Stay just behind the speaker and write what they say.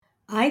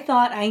I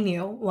thought I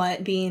knew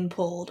what being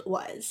pulled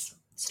was.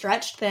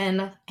 Stretched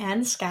thin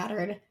and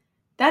scattered.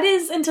 That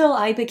is until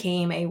I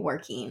became a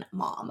working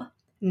mom.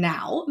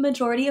 Now,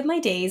 majority of my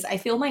days, I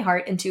feel my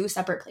heart in two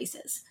separate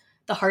places.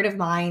 The heart of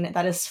mine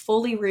that is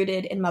fully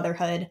rooted in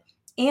motherhood,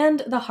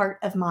 and the heart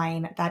of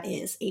mine that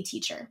is a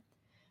teacher.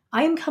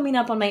 I am coming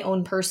up on my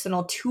own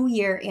personal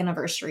 2-year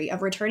anniversary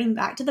of returning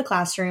back to the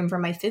classroom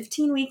from my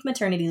 15-week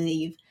maternity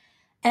leave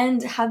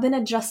and have been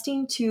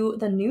adjusting to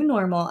the new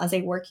normal as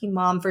a working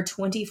mom for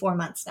 24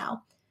 months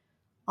now.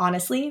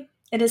 Honestly,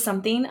 it is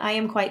something I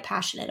am quite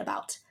passionate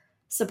about,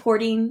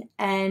 supporting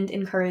and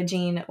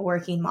encouraging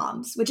working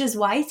moms, which is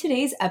why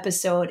today's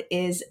episode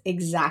is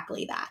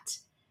exactly that.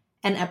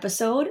 An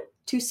episode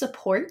to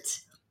support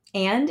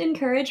and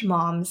encourage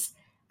moms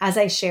as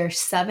I share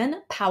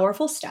 7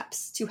 powerful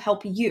steps to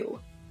help you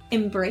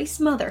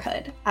embrace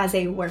motherhood as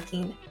a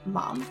working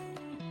mom.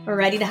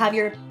 Ready to have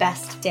your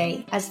best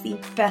day as the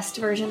best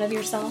version of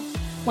yourself?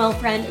 Well,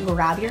 friend,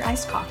 grab your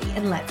iced coffee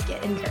and let's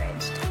get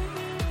encouraged.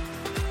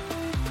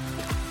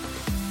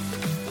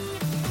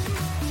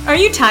 Are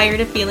you tired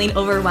of feeling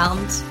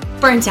overwhelmed,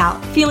 burnt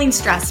out, feeling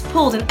stressed,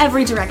 pulled in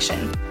every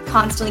direction,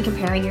 constantly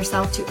comparing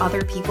yourself to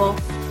other people,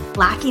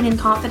 lacking in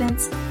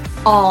confidence,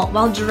 all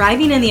while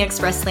driving in the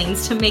express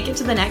lanes to make it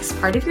to the next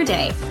part of your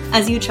day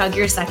as you chug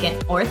your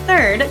second or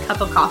third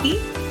cup of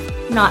coffee?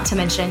 Not to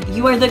mention,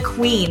 you are the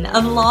queen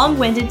of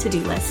long-winded to-do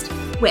list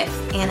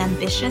with an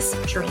ambitious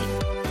dream.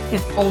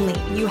 If only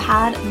you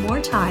had more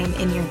time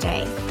in your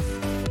day.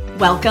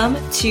 Welcome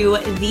to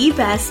the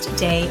Best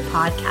Day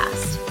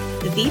Podcast,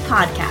 the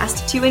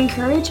podcast to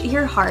encourage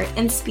your heart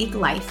and speak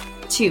life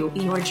to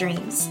your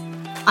dreams.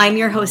 I'm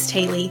your host,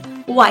 Haley,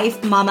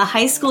 wife, mama,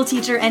 high school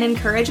teacher, and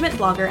encouragement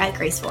blogger at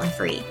Graceful and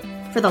Free.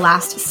 For the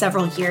last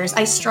several years,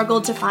 I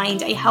struggled to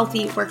find a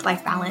healthy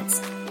work-life balance.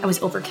 I was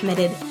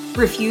overcommitted,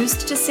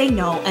 refused to say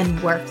no,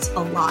 and worked a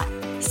lot,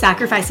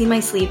 sacrificing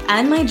my sleep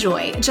and my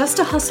joy just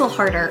to hustle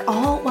harder,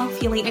 all while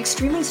feeling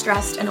extremely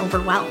stressed and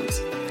overwhelmed.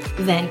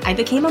 Then I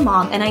became a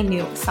mom and I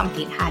knew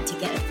something had to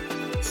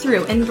give.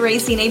 Through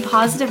embracing a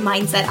positive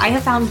mindset, I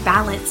have found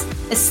balance,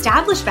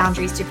 established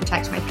boundaries to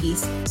protect my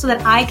peace so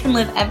that I can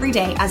live every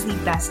day as the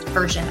best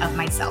version of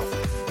myself.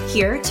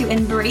 Here to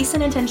embrace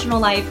an intentional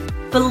life,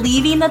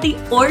 believing that the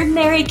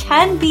ordinary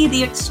can be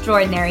the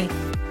extraordinary,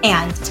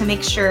 and to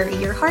make sure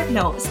your heart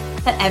knows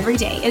that every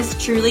day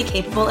is truly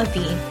capable of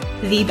being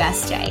the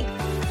best day.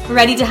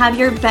 Ready to have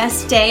your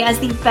best day as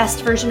the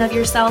best version of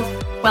yourself?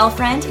 Well,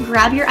 friend,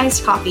 grab your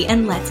iced coffee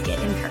and let's get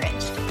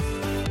encouraged.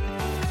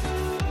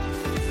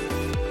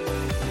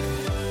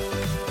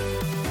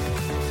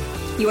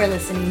 You are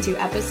listening to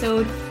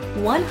episode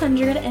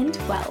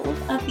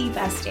 112 of the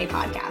Best Day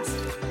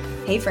Podcast.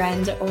 Hey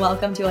friend,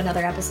 welcome to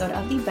another episode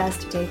of the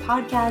Best Day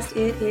Podcast.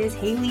 It is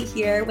Haley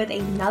here with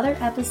another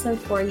episode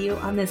for you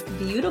on this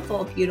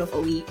beautiful,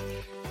 beautiful week.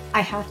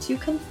 I have to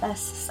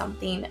confess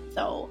something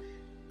though.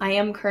 I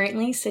am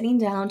currently sitting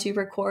down to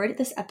record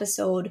this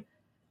episode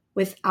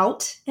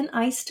without an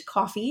iced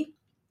coffee.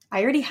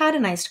 I already had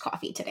an iced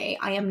coffee today.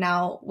 I am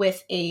now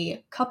with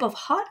a cup of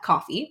hot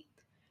coffee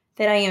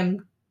that I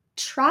am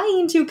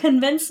trying to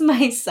convince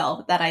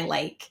myself that I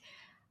like.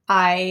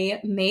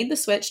 I made the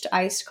switch to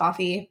iced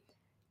coffee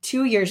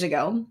 2 years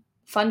ago.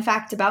 Fun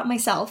fact about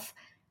myself,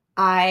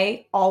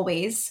 I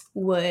always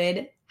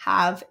would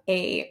have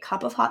a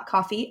cup of hot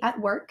coffee at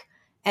work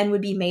and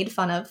would be made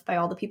fun of by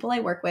all the people I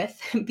work with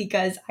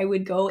because I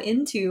would go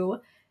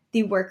into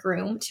the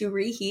workroom to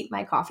reheat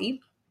my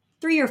coffee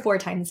 3 or 4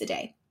 times a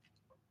day.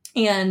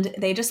 And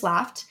they just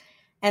laughed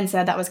and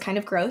said that was kind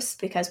of gross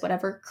because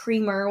whatever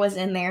creamer was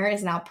in there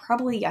is now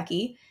probably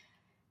yucky.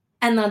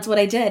 And that's what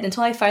I did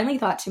until I finally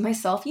thought to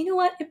myself, you know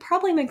what? It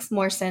probably makes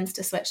more sense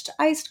to switch to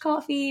iced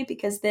coffee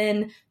because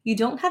then you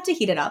don't have to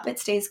heat it up. It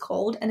stays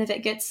cold. And if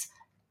it gets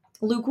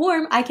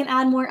lukewarm, I can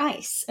add more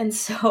ice. And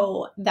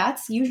so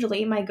that's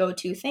usually my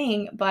go-to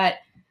thing. But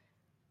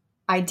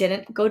I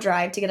didn't go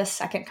drive to get a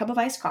second cup of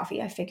iced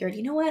coffee. I figured,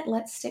 you know what?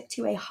 Let's stick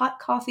to a hot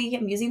coffee.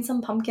 I'm using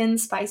some pumpkin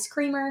spice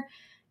creamer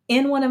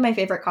in one of my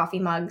favorite coffee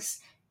mugs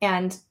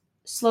and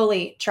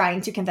slowly trying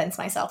to convince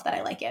myself that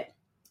I like it.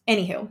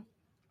 Anywho,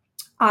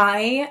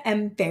 I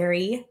am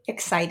very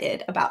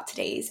excited about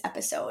today's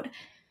episode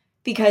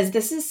because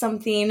this is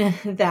something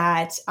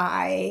that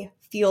I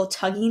feel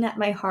tugging at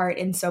my heart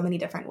in so many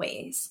different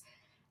ways.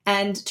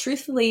 And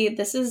truthfully,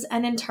 this is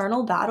an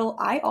internal battle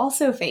I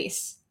also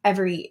face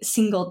every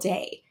single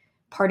day.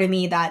 Part of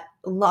me that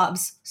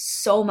loves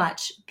so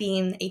much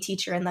being a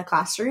teacher in the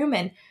classroom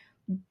and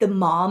the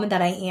mom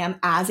that I am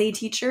as a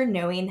teacher,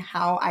 knowing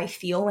how I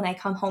feel when I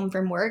come home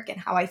from work and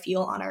how I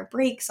feel on our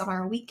breaks, on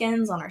our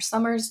weekends, on our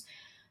summers.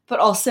 But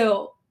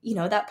also, you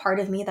know, that part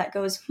of me that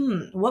goes,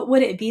 what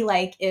would it be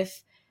like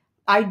if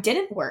I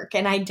didn't work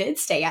and I did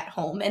stay at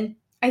home? And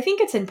I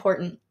think it's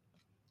important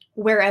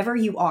wherever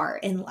you are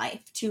in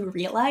life to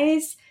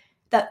realize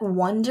that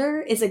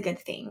wonder is a good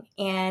thing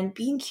and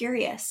being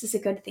curious is a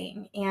good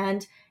thing.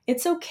 And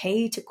it's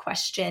okay to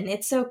question.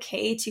 It's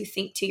okay to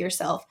think to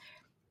yourself,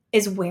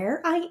 is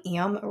where I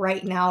am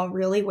right now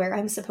really where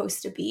I'm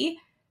supposed to be?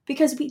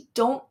 because we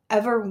don't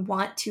ever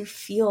want to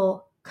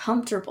feel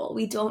comfortable.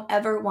 We don't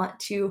ever want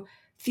to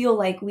feel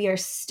like we are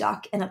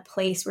stuck in a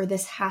place where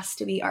this has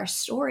to be our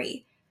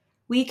story.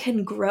 We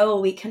can grow,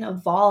 we can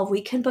evolve,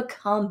 we can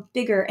become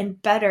bigger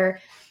and better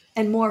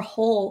and more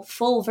whole,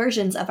 full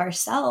versions of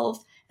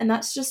ourselves. And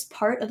that's just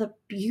part of the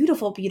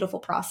beautiful, beautiful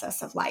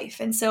process of life.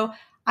 And so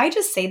I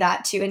just say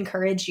that to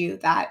encourage you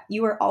that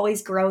you are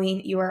always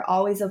growing, you are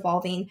always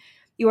evolving,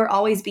 you are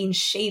always being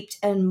shaped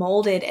and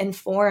molded and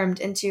formed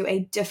into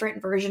a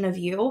different version of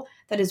you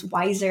that is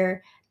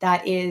wiser,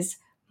 that is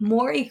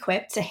more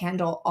equipped to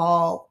handle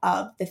all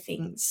of the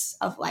things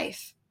of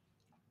life.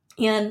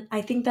 And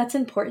I think that's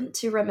important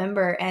to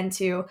remember and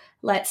to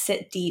let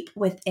sit deep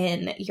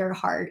within your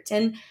heart.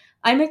 And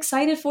I'm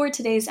excited for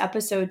today's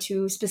episode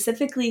to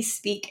specifically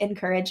speak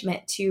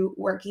encouragement to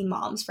working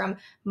moms, from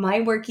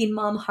my working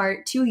mom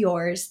heart to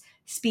yours,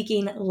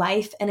 speaking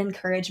life and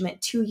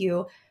encouragement to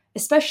you,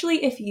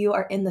 especially if you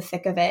are in the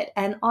thick of it.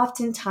 And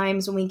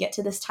oftentimes when we get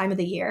to this time of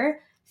the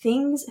year,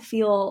 things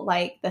feel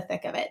like the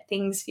thick of it.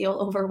 Things feel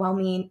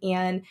overwhelming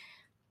and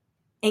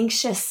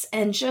anxious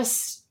and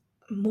just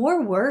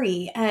more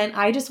worry. And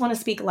I just want to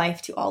speak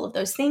life to all of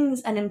those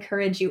things and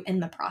encourage you in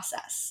the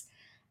process.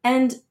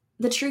 And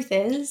the truth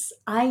is,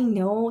 I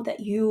know that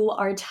you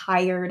are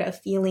tired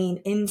of feeling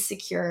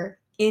insecure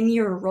in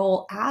your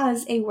role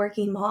as a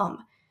working mom.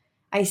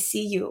 I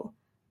see you.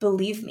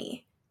 Believe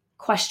me.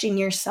 Question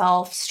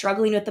yourself,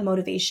 struggling with the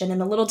motivation and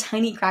the little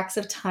tiny cracks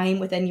of time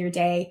within your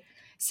day,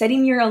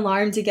 setting your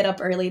alarm to get up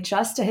early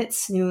just to hit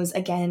snooze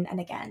again and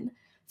again,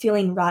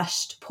 feeling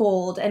rushed,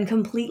 pulled, and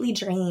completely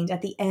drained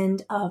at the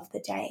end of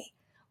the day,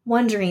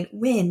 wondering,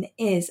 when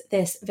is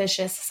this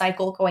vicious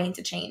cycle going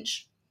to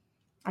change?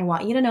 I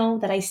want you to know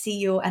that I see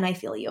you and I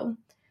feel you.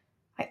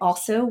 I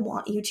also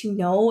want you to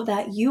know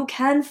that you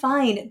can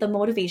find the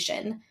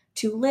motivation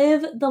to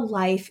live the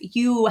life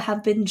you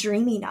have been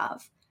dreaming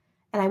of.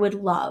 And I would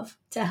love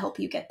to help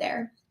you get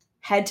there.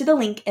 Head to the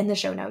link in the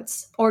show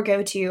notes or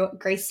go to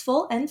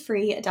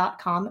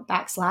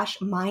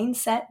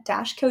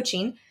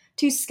gracefullandfree.com/mindset-coaching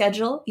to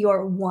schedule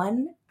your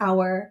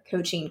 1-hour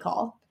coaching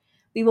call.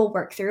 We will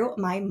work through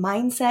my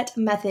mindset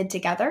method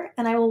together,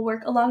 and I will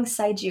work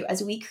alongside you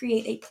as we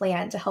create a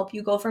plan to help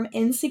you go from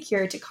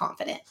insecure to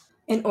confident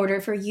in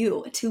order for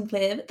you to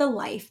live the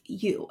life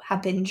you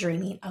have been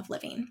dreaming of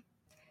living.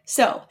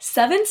 So,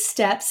 7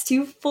 steps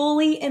to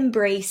fully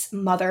embrace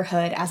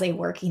motherhood as a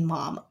working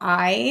mom.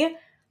 I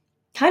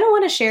kind of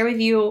want to share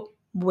with you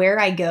where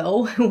I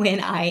go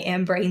when I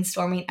am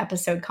brainstorming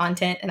episode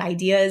content and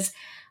ideas.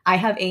 I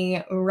have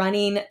a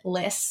running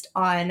list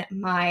on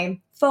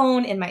my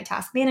phone in my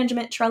task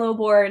management Trello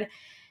board.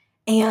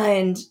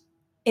 And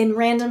in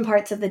random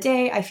parts of the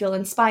day, I feel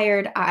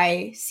inspired.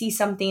 I see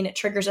something, it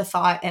triggers a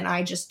thought, and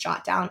I just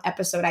jot down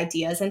episode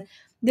ideas. And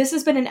this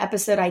has been an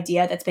episode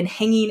idea that's been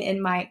hanging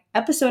in my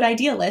episode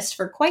idea list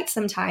for quite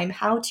some time: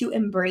 how to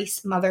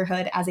embrace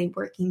motherhood as a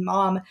working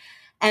mom.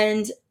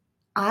 And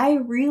I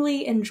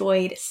really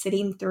enjoyed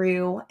sitting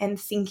through and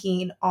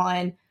thinking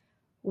on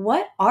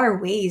what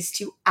are ways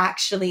to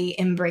actually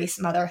embrace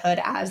motherhood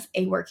as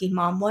a working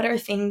mom. What are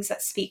things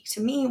that speak to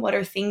me? What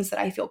are things that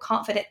I feel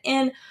confident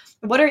in?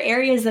 What are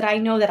areas that I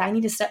know that I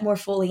need to step more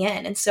fully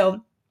in? And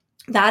so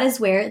that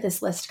is where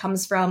this list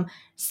comes from: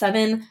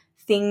 7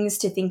 things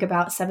to think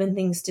about, 7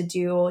 things to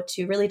do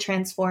to really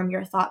transform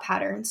your thought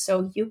patterns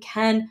so you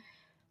can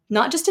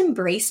not just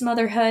embrace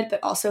motherhood,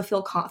 but also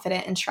feel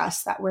confident and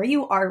trust that where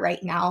you are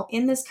right now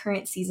in this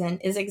current season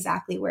is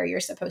exactly where you're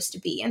supposed to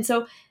be. And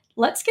so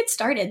let's get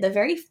started. The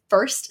very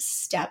first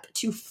step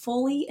to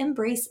fully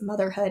embrace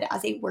motherhood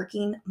as a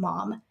working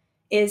mom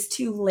is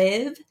to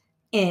live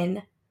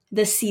in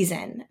the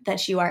season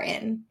that you are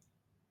in.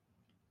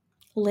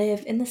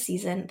 Live in the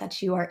season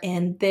that you are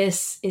in.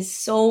 This is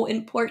so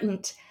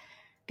important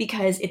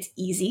because it's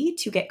easy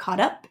to get caught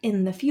up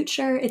in the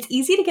future. It's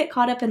easy to get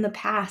caught up in the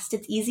past.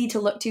 It's easy to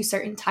look to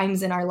certain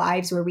times in our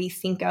lives where we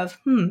think of,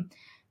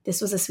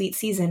 this was a sweet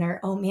season, or,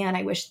 oh man,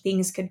 I wish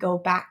things could go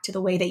back to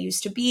the way they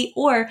used to be,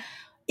 or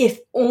if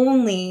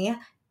only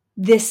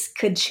this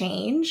could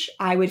change,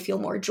 I would feel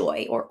more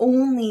joy, or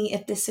only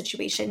if this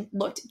situation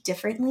looked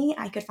differently,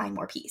 I could find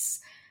more peace.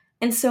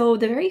 And so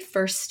the very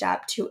first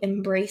step to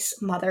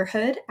embrace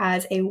motherhood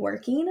as a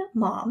working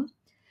mom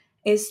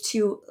is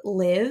to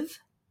live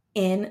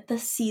in the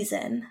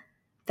season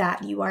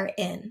that you are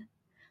in.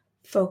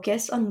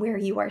 Focus on where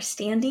you are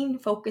standing.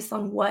 Focus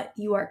on what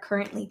you are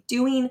currently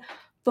doing.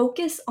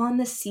 Focus on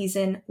the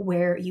season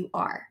where you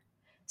are.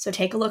 So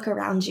take a look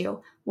around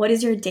you. What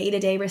does your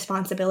day-to-day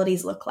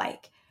responsibilities look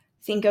like?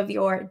 Think of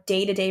your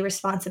day-to-day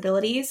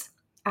responsibilities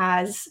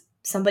as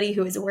somebody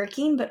who is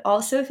working, but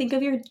also think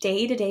of your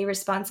day-to-day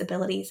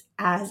responsibilities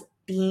as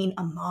being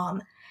a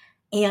mom,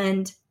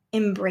 and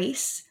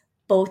embrace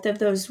both of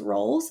those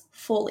roles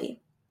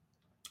fully.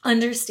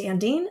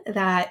 Understanding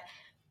that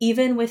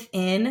even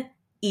within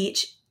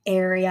each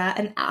area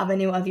and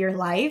avenue of your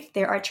life,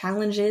 there are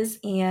challenges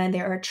and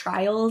there are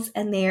trials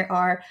and there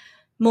are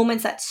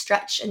moments that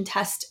stretch and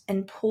test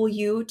and pull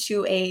you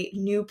to a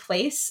new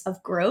place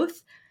of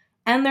growth.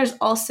 And there's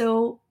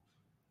also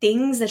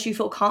things that you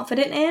feel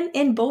confident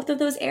in both of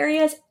those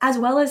areas, as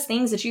well as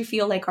things that you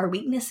feel like are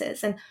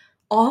weaknesses. And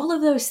all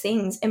of those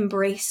things,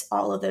 embrace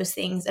all of those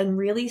things and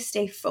really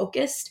stay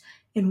focused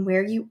in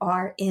where you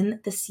are in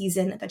the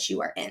season that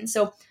you are in.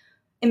 So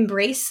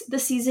embrace the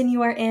season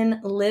you are in,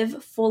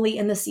 live fully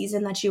in the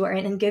season that you are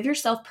in, and give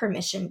yourself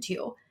permission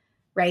to,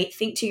 right?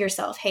 Think to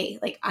yourself, hey,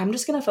 like, I'm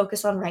just going to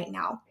focus on right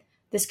now.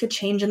 This could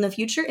change in the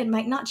future. It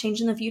might not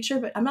change in the future,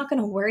 but I'm not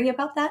going to worry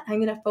about that.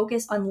 I'm going to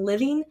focus on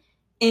living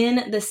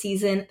in the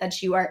season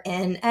that you are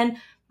in and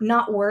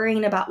not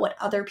worrying about what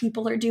other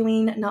people are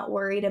doing, not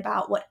worried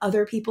about what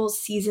other people's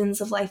seasons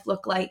of life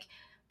look like,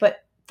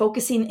 but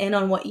focusing in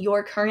on what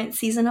your current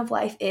season of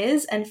life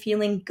is and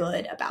feeling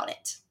good about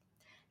it.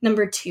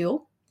 Number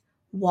 2,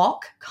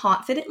 walk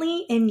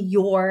confidently in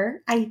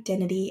your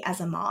identity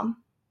as a mom.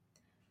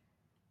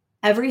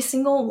 Every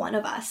single one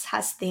of us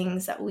has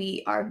things that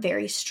we are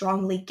very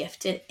strongly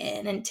gifted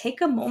in. And take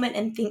a moment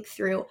and think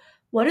through,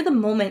 what are the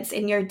moments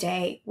in your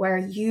day where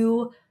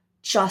you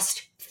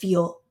just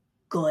feel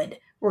good,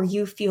 where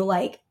you feel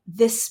like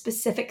this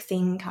specific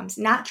thing comes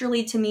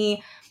naturally to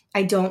me.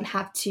 I don't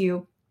have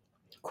to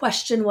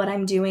question what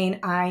I'm doing.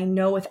 I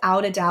know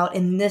without a doubt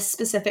in this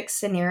specific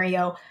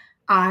scenario,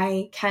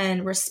 I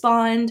can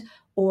respond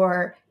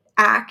or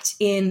act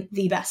in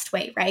the best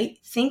way, right?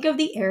 Think of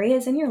the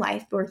areas in your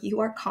life where you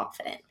are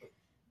confident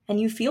and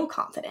you feel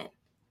confident,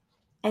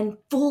 and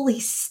fully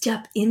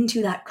step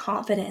into that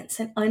confidence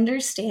and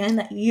understand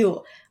that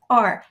you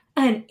are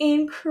an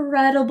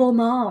incredible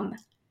mom.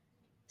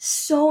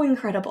 So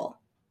incredible.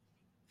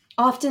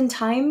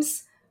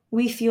 Oftentimes,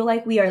 we feel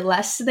like we are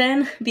less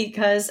than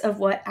because of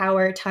what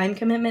our time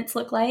commitments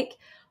look like.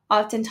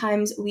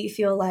 Oftentimes, we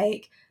feel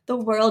like the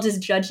world is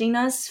judging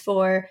us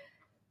for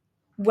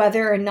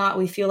whether or not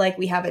we feel like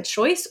we have a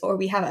choice or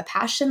we have a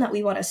passion that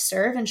we want to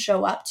serve and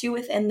show up to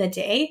within the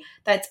day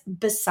that's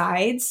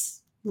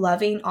besides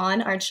loving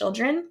on our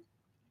children.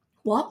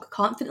 Walk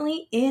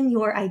confidently in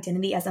your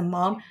identity as a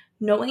mom,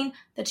 knowing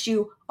that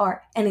you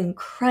are an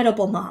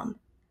incredible mom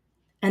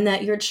and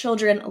that your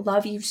children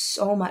love you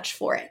so much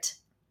for it.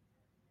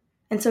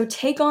 And so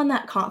take on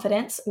that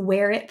confidence,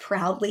 wear it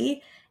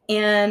proudly,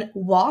 and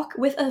walk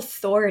with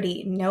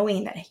authority,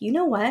 knowing that, you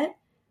know what?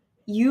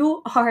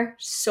 You are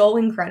so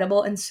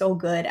incredible and so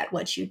good at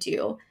what you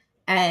do.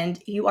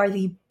 And you are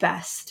the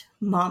best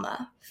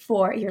mama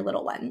for your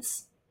little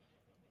ones.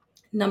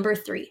 Number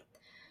 3,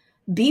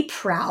 be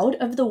proud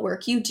of the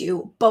work you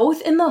do,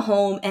 both in the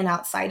home and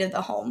outside of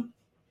the home.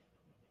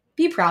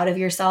 Be proud of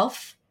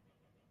yourself.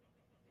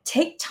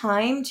 Take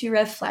time to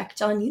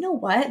reflect on, you know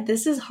what?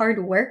 This is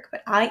hard work,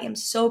 but I am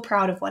so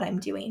proud of what I'm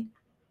doing.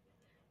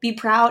 Be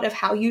proud of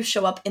how you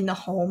show up in the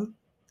home.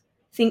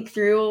 Think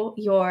through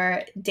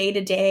your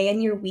day-to-day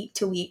and your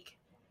week-to-week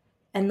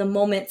and the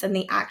moments and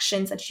the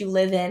actions that you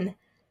live in,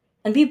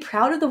 and be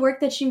proud of the work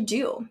that you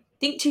do.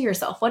 Think to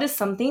yourself, what is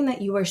something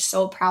that you are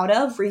so proud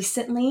of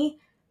recently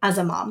as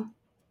a mom?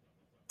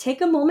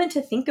 Take a moment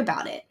to think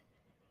about it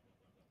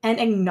and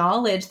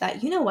acknowledge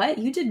that, you know what,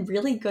 you did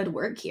really good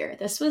work here.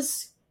 This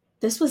was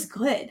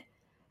good.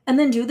 And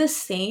then do the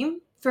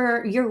same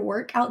for your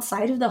work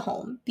outside of the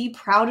home. Be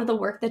proud of the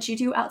work that you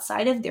do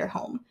outside of their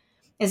home.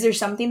 Is there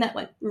something that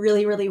went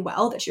really, really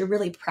well that you're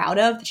really proud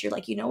of, that you're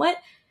like, you know what,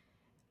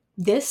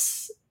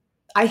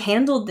 I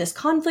handled this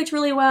conflict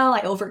really well.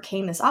 I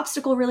overcame this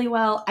obstacle really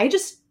well. I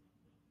just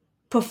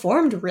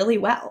performed really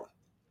well.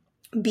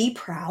 Be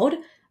proud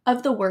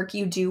of the work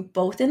you do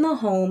both in the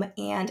home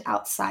and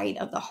outside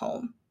of the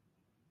home.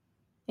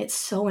 It's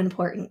so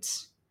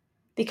important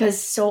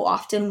because so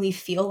often we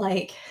feel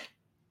like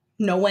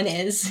no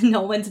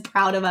one's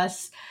proud of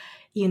us.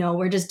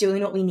 We're just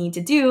doing what we need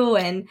to do.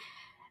 And,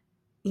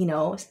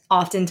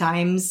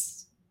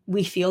 oftentimes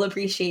we feel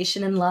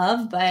appreciation and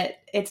love, but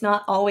it's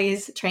not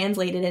always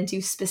translated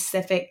into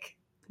specific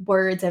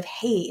words of,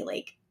 hey,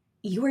 like,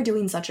 you are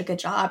doing such a good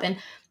job and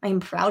I'm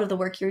proud of the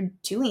work you're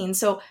doing.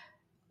 So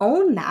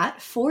own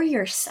that for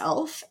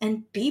yourself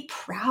and be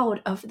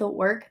proud of the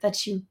work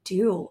that you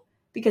do,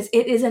 because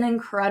it is an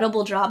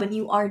incredible job and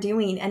you are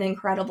doing an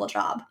incredible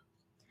job.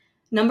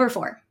 Number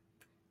 4,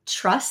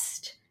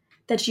 trust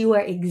that you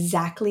are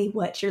exactly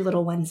what your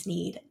little ones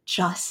need,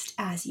 just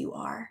as you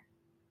are.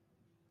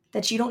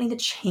 That you don't need to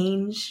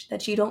change,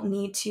 that you don't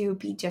need to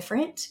be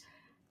different,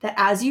 that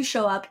as you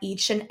show up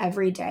each and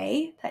every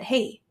day, that,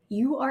 hey,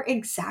 you are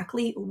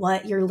exactly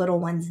what your little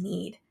ones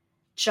need,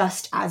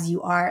 just as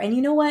you are. And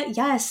you know what?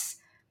 Yes,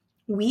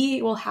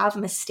 we will have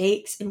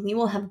mistakes and we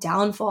will have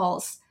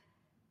downfalls,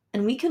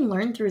 and we can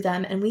learn through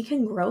them and we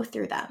can grow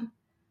through them.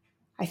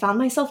 I found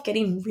myself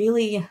getting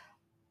really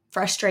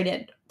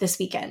frustrated this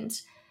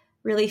weekend,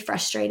 really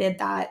frustrated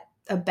that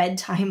a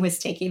bedtime was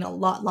taking a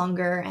lot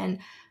longer, and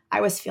I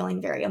was feeling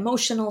very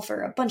emotional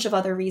for a bunch of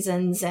other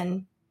reasons,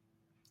 and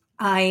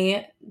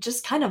I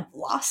just kind of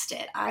lost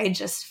it. I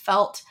just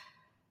felt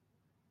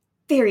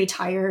very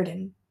tired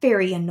and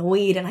very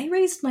annoyed, and I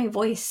raised my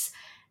voice,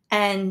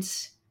 and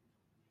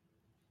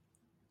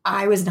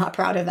I was not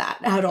proud of that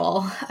at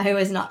all. I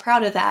was not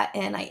proud of that,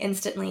 and I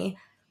instantly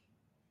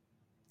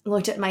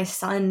looked at my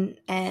son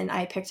and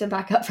I picked him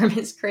back up from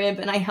his crib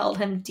and I held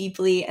him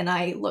deeply and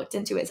I looked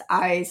into his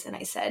eyes and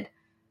I said,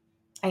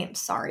 I am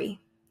sorry.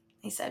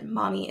 I said,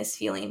 Mommy is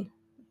feeling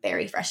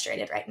very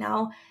frustrated right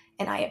now.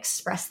 And I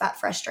expressed that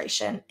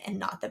frustration in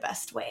not the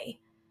best way.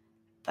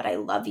 But I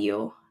love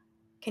you.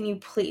 Can you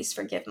please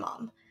forgive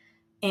Mom?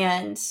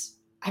 And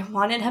I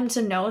wanted him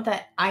to know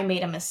that I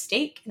made a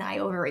mistake and I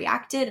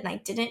overreacted and I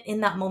didn't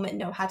in that moment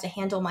know how to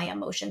handle my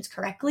emotions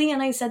correctly.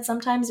 And I said,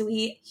 sometimes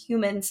we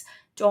humans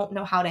don't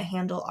know how to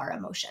handle our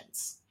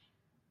emotions.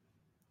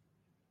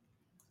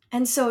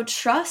 And so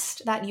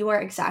trust that you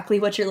are exactly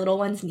what your little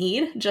ones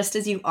need, just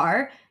as you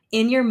are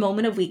in your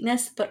moment of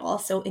weakness, but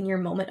also in your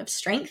moment of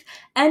strength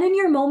and in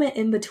your moment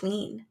in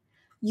between.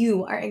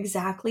 You are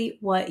exactly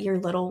what your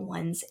little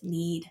ones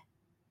need.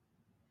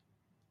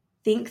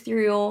 Think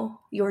through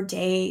your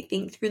day,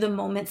 think through the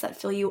moments that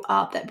fill you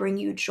up, that bring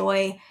you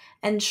joy,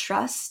 and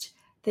trust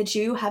that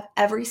you have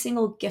every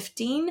single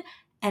gifting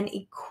and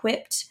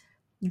equipped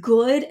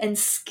good and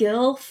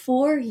skill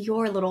for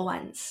your little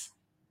ones.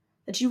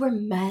 That you were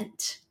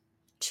meant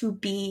to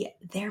be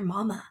their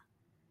mama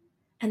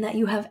and that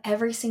you have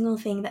every single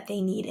thing that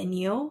they need in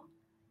you,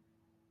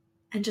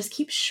 and just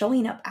keep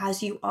showing up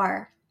as you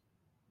are,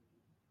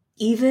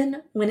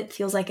 even when it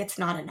feels like it's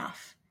not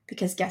enough,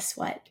 because guess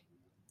what?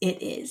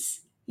 It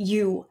is.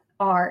 You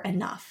are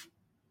enough.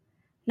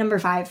 Number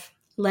 5,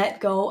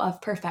 let go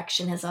of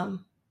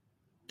perfectionism,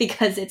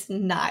 because it's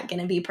not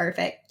going to be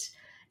perfect.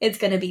 It's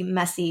going to be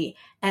messy,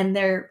 and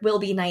there will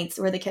be nights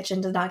where the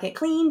kitchen does not get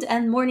cleaned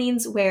and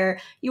mornings where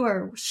you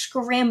are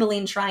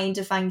scrambling trying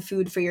to find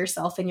food for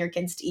yourself and your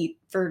kids to eat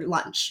for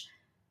lunch.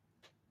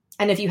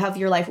 And if you have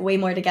your life way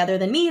more together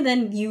than me,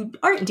 then you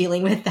aren't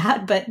dealing with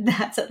that, but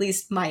that's at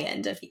least my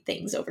end of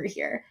things over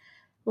here.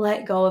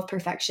 Let go of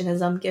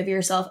perfectionism. Give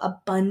yourself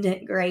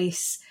abundant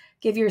grace.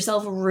 Give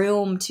yourself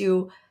room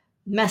to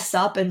mess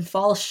up and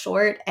fall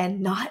short and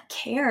not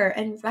care,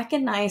 and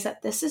recognize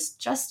that this is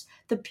just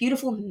the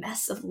beautiful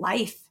mess of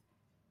life.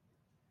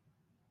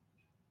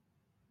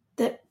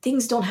 That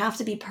things don't have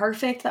to be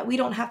perfect, that we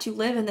don't have to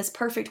live in this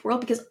perfect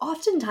world, because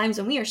oftentimes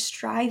when we are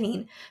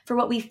striving for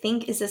what we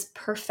think is this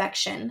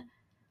perfection,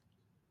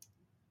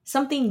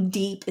 something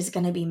deep is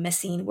going to be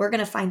missing. We're going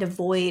to find a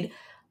void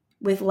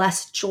with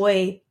less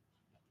joy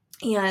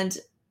and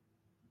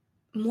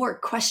more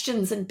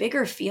questions and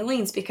bigger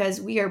feelings,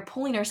 because we are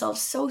pulling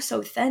ourselves so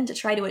thin to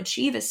try to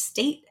achieve a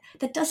state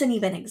that doesn't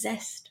even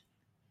exist.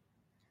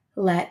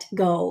 Let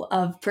go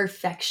of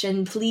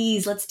perfection,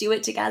 please. Let's do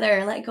it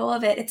together. Let go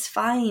of it. It's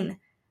fine.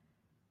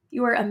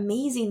 You are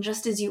amazing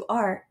just as you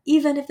are,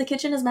 even if the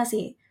kitchen is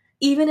messy,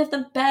 even if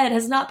the bed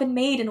has not been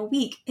made in a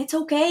week. It's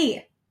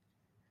okay.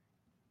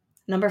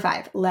 Number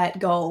 5, let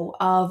go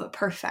of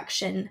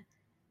perfection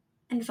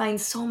and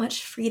find so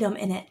much freedom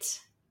in it.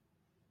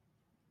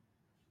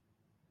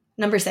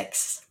 Number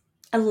 6,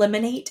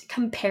 eliminate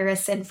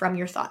comparison from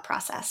your thought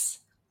process.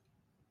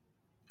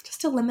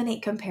 Just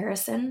eliminate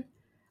comparison.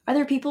 Are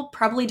there people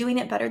probably doing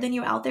it better than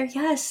you out there?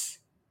 Yes,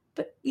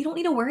 but you don't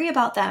need to worry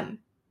about them.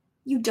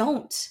 You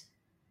don't.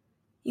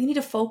 You need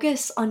to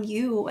focus on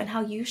you and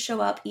how you show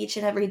up each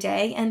and every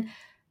day, and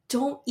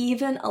don't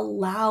even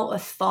allow a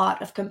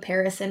thought of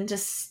comparison to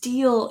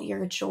steal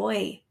your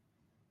joy,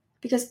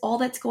 because all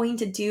that's going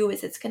to do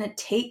is it's going to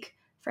take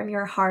from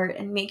your heart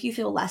and make you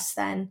feel less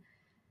than.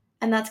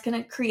 And that's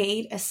going to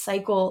create a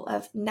cycle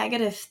of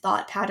negative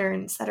thought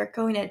patterns that are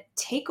going to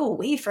take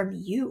away from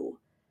you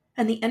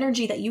and the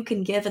energy that you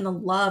can give and the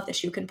love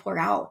that you can pour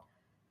out.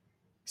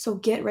 So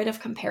get rid of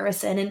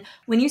comparison. And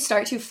when you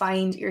start to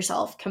find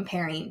yourself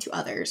comparing to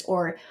others,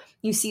 or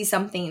you see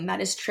something that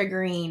is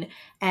triggering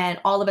and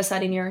all of a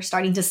sudden you're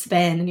starting to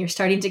spin and you're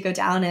starting to go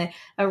down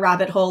a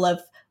rabbit hole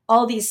of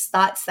all these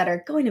thoughts that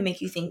are going to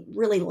make you think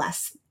really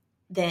less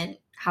than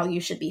how you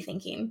should be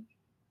thinking,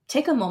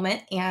 take a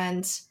moment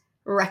and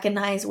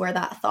recognize where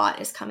that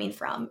thought is coming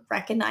from.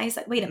 Recognize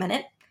that, wait a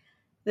minute,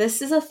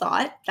 this is a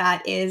thought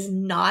that is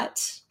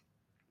not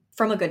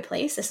from a good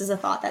place. This is a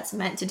thought that's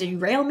meant to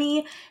derail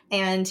me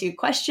and to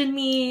question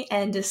me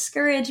and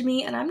discourage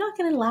me, and I'm not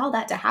going to allow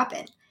that to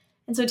happen.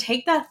 And so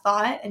take that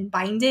thought and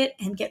bind it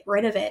and get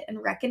rid of it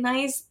and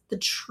recognize the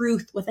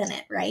truth within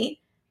it, right?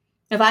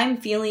 If I'm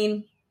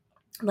feeling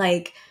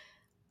like,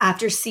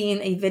 after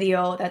seeing a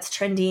video that's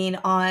trending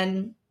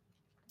on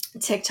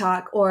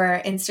TikTok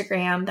or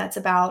Instagram that's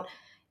about,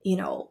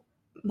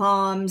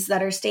 moms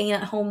that are staying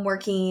at home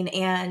working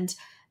and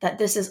that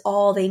this is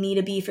all they need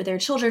to be for their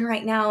children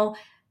right now,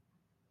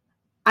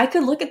 I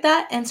could look at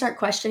that and start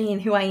questioning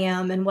who I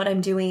am and what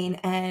I'm doing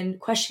and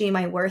questioning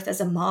my worth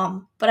as a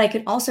mom. But I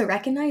could also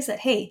recognize that,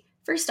 hey,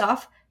 first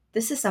off,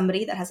 this is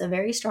somebody that has a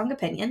very strong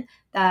opinion,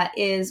 that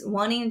is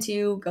wanting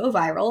to go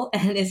viral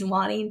and is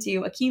wanting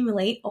to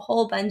accumulate a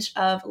whole bunch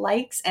of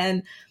likes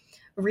and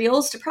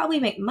reels to probably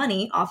make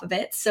money off of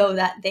it so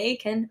that they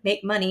can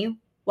make money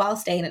while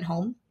staying at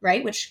home,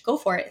 right? Which, go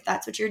for it. If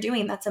that's what you're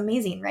doing, that's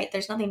amazing, right?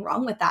 There's nothing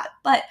wrong with that.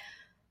 But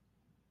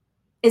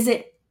is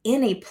it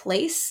in a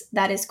place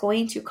that is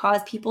going to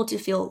cause people to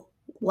feel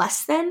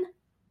less than?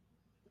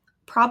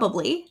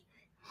 Probably.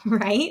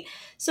 right?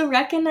 So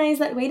recognize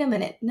that, wait a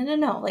minute,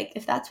 no. Like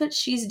if that's what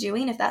she's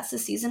doing, if that's the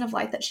season of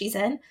life that she's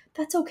in,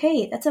 that's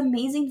okay. That's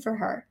amazing for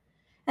her.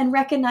 And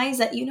recognize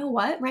that, you know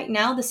what, right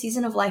now, the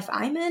season of life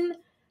I'm in,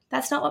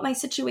 that's not what my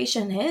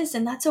situation is.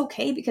 And that's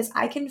okay because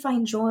I can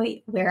find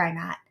joy where I'm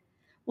at.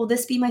 Will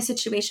this be my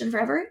situation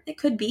forever? It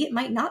could be, it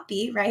might not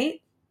be,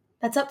 right?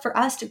 That's up for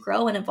us to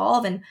grow and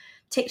evolve and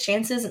take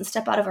chances and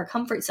step out of our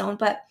comfort zone.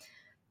 But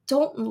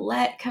don't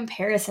let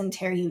comparison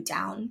tear you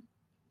down.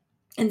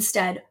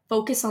 Instead,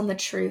 focus on the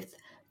truth.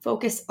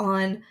 Focus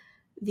on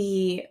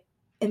the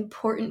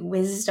important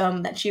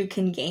wisdom that you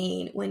can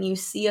gain when you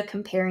see a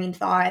comparing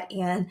thought,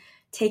 and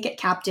take it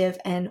captive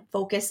and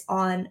focus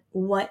on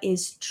what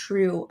is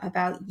true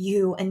about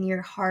you and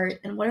your heart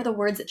and what are the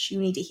words that you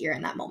need to hear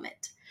in that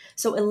moment.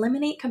 So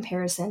eliminate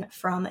comparison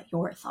from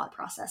your thought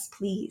process,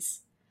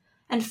 please.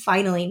 And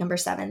finally, number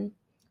 7,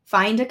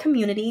 find a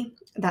community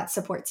that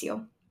supports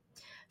you.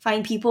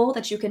 Find people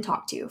that you can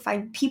talk to.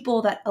 Find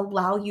people that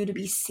allow you to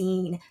be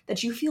seen,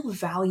 that you feel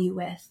value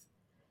with,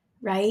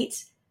 right?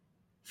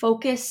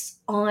 Focus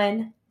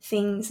on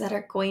things that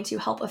are going to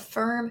help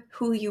affirm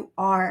who you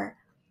are.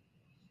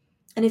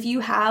 And if you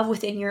have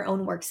within your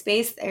own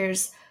workspace,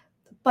 there's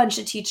a bunch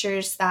of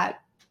teachers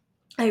that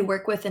I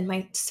work with in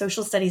my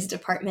social studies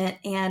department,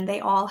 and they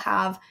all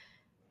have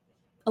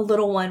a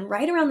little one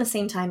right around the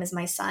same time as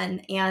my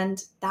son.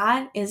 And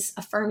that is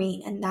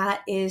affirming, and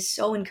that is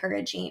so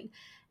encouraging.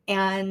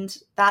 And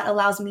that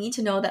allows me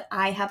to know that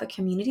I have a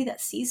community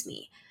that sees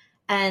me,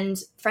 and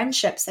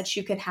friendships that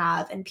you can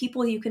have, and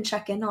people you can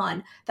check in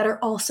on that are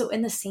also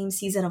in the same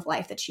season of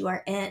life that you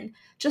are in,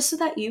 just so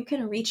that you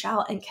can reach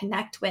out and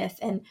connect with.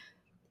 And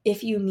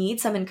if you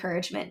need some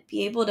encouragement,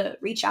 be able to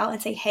reach out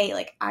and say, hey,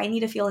 like, I need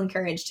to feel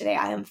encouraged today.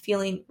 I am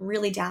feeling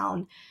really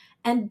down.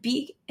 And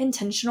be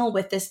intentional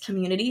with this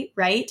community,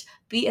 right?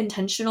 Be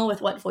intentional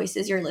with what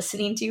voices you're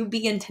listening to.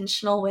 Be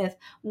intentional with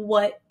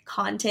what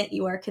content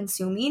you are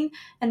consuming,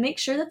 and make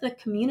sure that the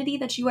community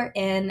that you are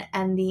in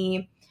and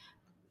the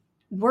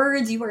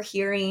words you are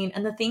hearing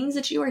and the things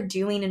that you are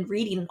doing and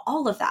reading and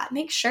all of that,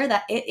 make sure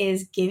that it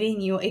is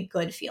giving you a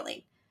good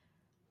feeling.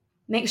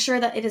 Make sure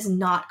that it is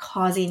not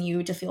causing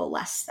you to feel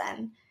less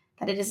than,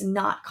 that it is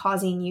not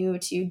causing you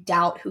to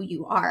doubt who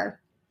you are,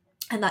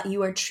 and that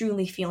you are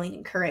truly feeling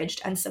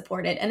encouraged and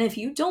supported. And if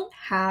you don't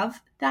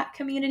have that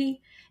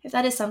community, if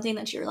that is something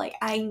that you're like,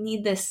 I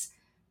need this,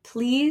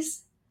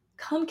 please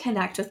come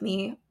connect with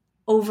me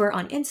over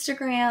on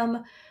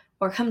Instagram,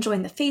 or come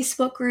join the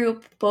Facebook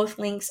group. Both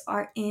links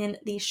are in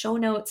the show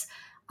notes.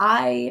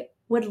 I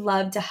would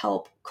love to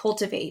help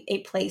cultivate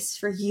a place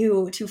for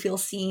you to feel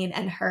seen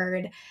and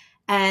heard,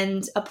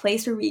 and a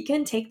place where we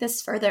can take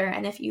this further.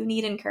 And if you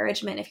need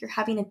encouragement, if you're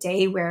having a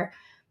day where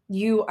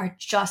you are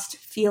just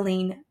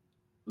feeling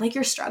like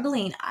you're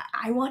struggling,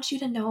 I want you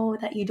to know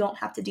that you don't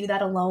have to do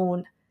that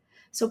alone.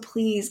 So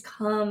please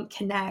come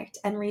connect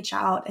and reach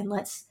out, and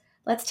let's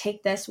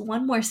take this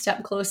one more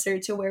step closer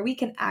to where we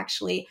can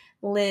actually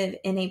live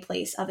in a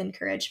place of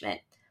encouragement,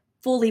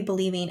 fully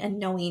believing and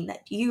knowing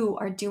that you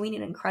are doing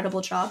an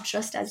incredible job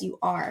just as you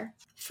are.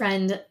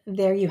 Friend,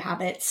 there you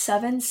have it.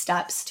 7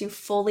 steps to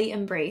fully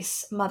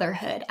embrace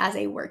motherhood as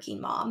a working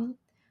mom.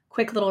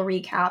 Quick little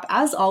recap.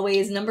 As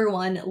always, number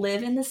 1,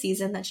 live in the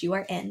season that you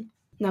are in.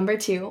 Number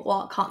 2,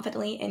 walk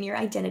confidently in your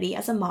identity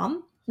as a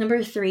mom.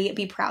 Number 3,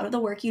 be proud of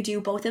the work you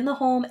do both in the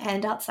home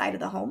and outside of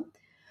the home.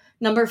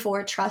 Number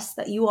 4, trust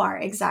that you are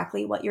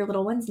exactly what your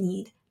little ones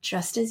need,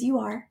 just as you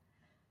are.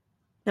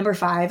 Number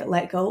 5,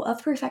 let go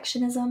of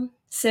perfectionism.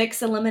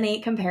 6,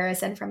 eliminate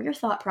comparison from your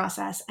thought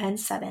process. And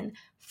 7,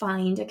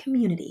 find a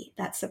community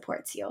that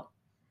supports you.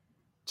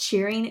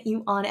 Cheering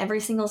you on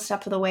every single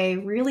step of the way.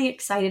 Really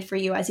excited for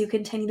you as you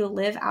continue to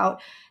live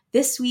out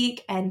this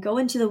week and go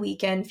into the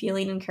weekend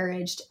feeling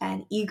encouraged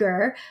and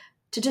eager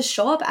to just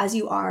show up as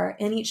you are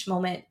in each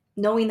moment,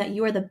 knowing that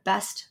you are the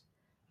best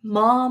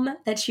mom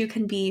that you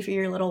can be for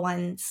your little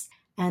ones,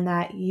 and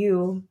that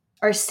you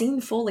are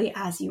seen fully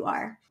as you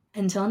are.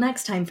 Until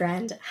next time,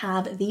 friend,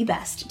 have the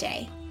best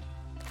day.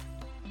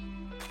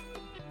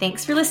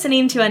 Thanks for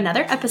listening to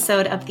another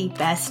episode of the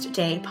Best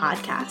Day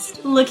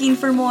podcast. Looking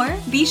for more?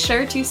 Be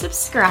sure to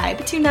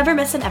subscribe to never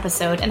miss an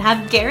episode and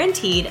have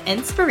guaranteed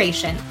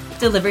inspiration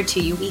delivered to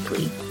you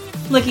weekly.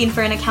 Looking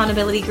for an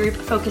accountability group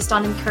focused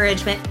on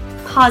encouragement,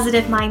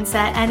 positive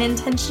mindset, and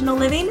intentional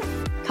living?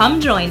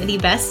 Come join the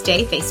Best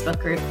Day Facebook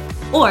group,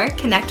 or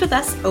connect with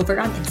us over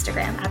on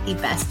Instagram at the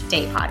Best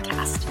Day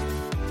Podcast.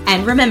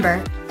 And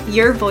remember,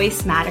 your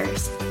voice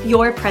matters.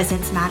 Your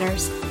presence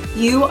matters.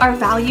 You are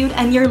valued,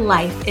 and your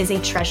life is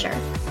a treasure.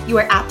 You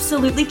are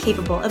absolutely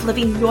capable of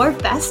living your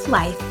best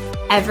life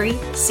every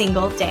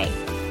single day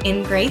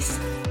in grace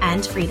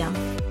and freedom.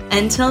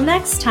 Until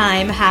next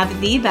time,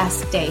 have the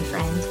best day,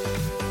 friend.